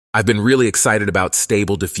I've been really excited about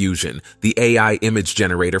Stable Diffusion, the AI image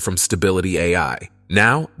generator from Stability AI.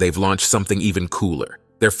 Now, they've launched something even cooler.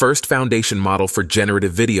 Their first foundation model for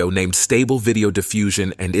generative video named Stable Video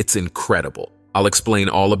Diffusion, and it's incredible. I'll explain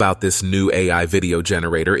all about this new AI video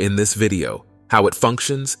generator in this video, how it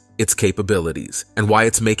functions, its capabilities, and why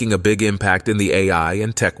it's making a big impact in the AI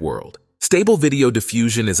and tech world. Stable Video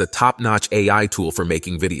Diffusion is a top-notch AI tool for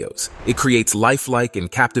making videos. It creates lifelike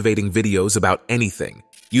and captivating videos about anything,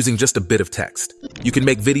 using just a bit of text. You can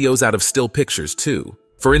make videos out of still pictures too.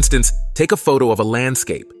 For instance, take a photo of a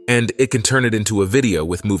landscape, and it can turn it into a video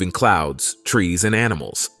with moving clouds, trees, and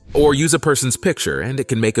animals. Or use a person's picture, and it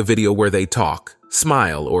can make a video where they talk,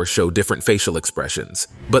 smile, or show different facial expressions.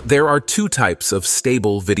 But there are two types of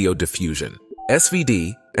Stable Video Diffusion: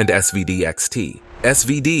 SVD and SVD-XT.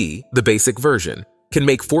 SVD, the basic version, can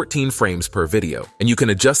make 14 frames per video, and you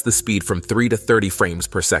can adjust the speed from 3 to 30 frames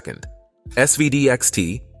per second.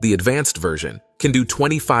 SVD-XT, the advanced version, can do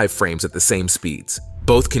 25 frames at the same speeds.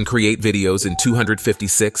 Both can create videos in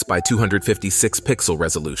 256 by 256 pixel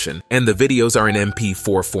resolution, and the videos are in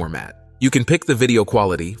MP4 format. You can pick the video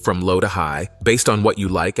quality from low to high based on what you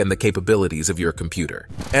like and the capabilities of your computer.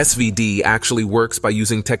 SVD actually works by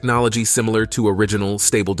using technology similar to original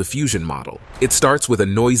Stable Diffusion model. It starts with a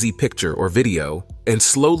noisy picture or video and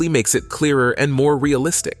slowly makes it clearer and more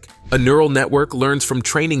realistic. A neural network learns from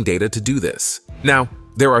training data to do this. Now,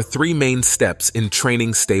 there are three main steps in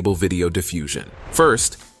training Stable Video Diffusion.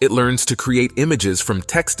 First, it learns to create images from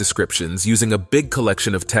text descriptions using a big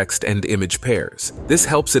collection of text and image pairs. This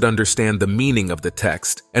helps it understand the meaning of the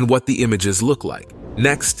text and what the images look like.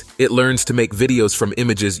 Next, it learns to make videos from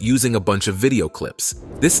images using a bunch of video clips.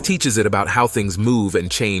 This teaches it about how things move and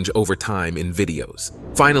change over time in videos.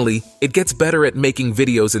 Finally, it gets better at making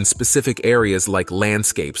videos in specific areas like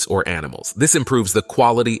landscapes or animals. This improves the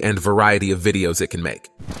quality and variety of videos it can make.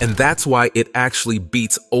 And that's why it actually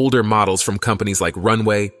beats older models from companies like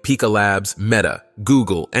Runway, Pika Labs, Meta,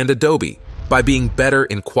 Google, and Adobe by being better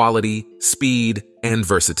in quality, speed, and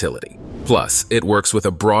versatility. Plus, it works with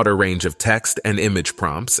a broader range of text and image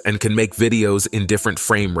prompts and can make videos in different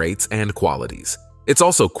frame rates and qualities. It's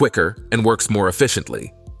also quicker and works more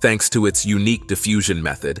efficiently, thanks to its unique diffusion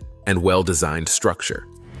method and well-designed structure.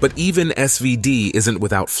 But even SVD isn't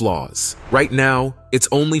without flaws. Right now, it's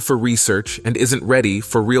only for research and isn't ready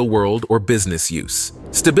for real-world or business use.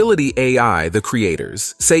 Stability AI, the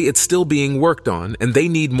creators, say it's still being worked on and they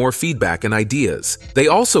need more feedback and ideas. They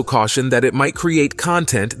also caution that it might create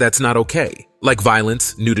content that's not okay, like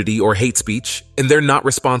violence, nudity, or hate speech, and they're not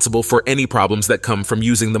responsible for any problems that come from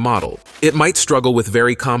using the model. It might struggle with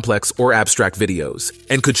very complex or abstract videos,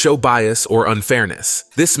 and could show bias or unfairness.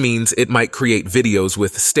 This means it might create videos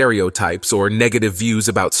with stereotypes or negative views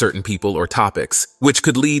about certain people or topics, which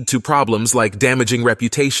could lead to problems like damaging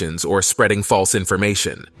reputations or spreading false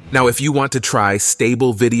information. Now, if you want to try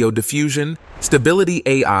Stable Video Diffusion, Stability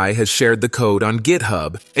AI has shared the code on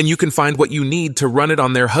GitHub, and you can find what you need to run it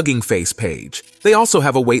on their Hugging Face page. They also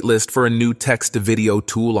have a waitlist for a new text-to-video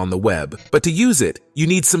tool on the web, but to use it, you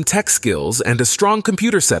need some tech skills and a strong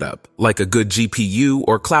computer setup, like a good GPU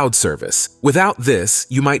or cloud service. Without this,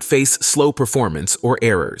 you might face slow performance or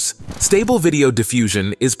errors. Stable Video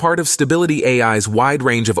Diffusion is part of Stability AI's wide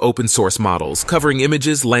range of open-source models covering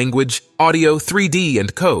images, language, audio, 3D,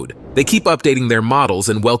 and code. They keep updating their models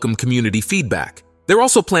and welcome community feedback. They're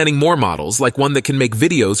also planning more models, like one that can make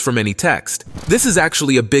videos from any text. This is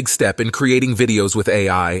actually a big step in creating videos with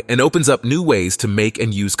AI and opens up new ways to make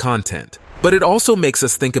and use content. But it also makes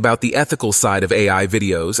us think about the ethical side of AI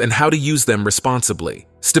videos and how to use them responsibly.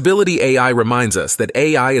 Stability AI reminds us that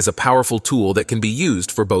AI is a powerful tool that can be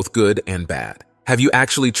used for both good and bad. Have you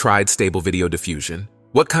actually tried Stable Video Diffusion?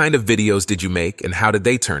 What kind of videos did you make and how did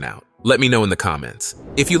they turn out? Let me know in the comments.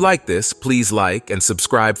 If you like this, please like and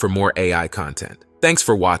subscribe for more AI content. Thanks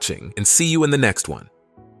for watching, and see you in the next one.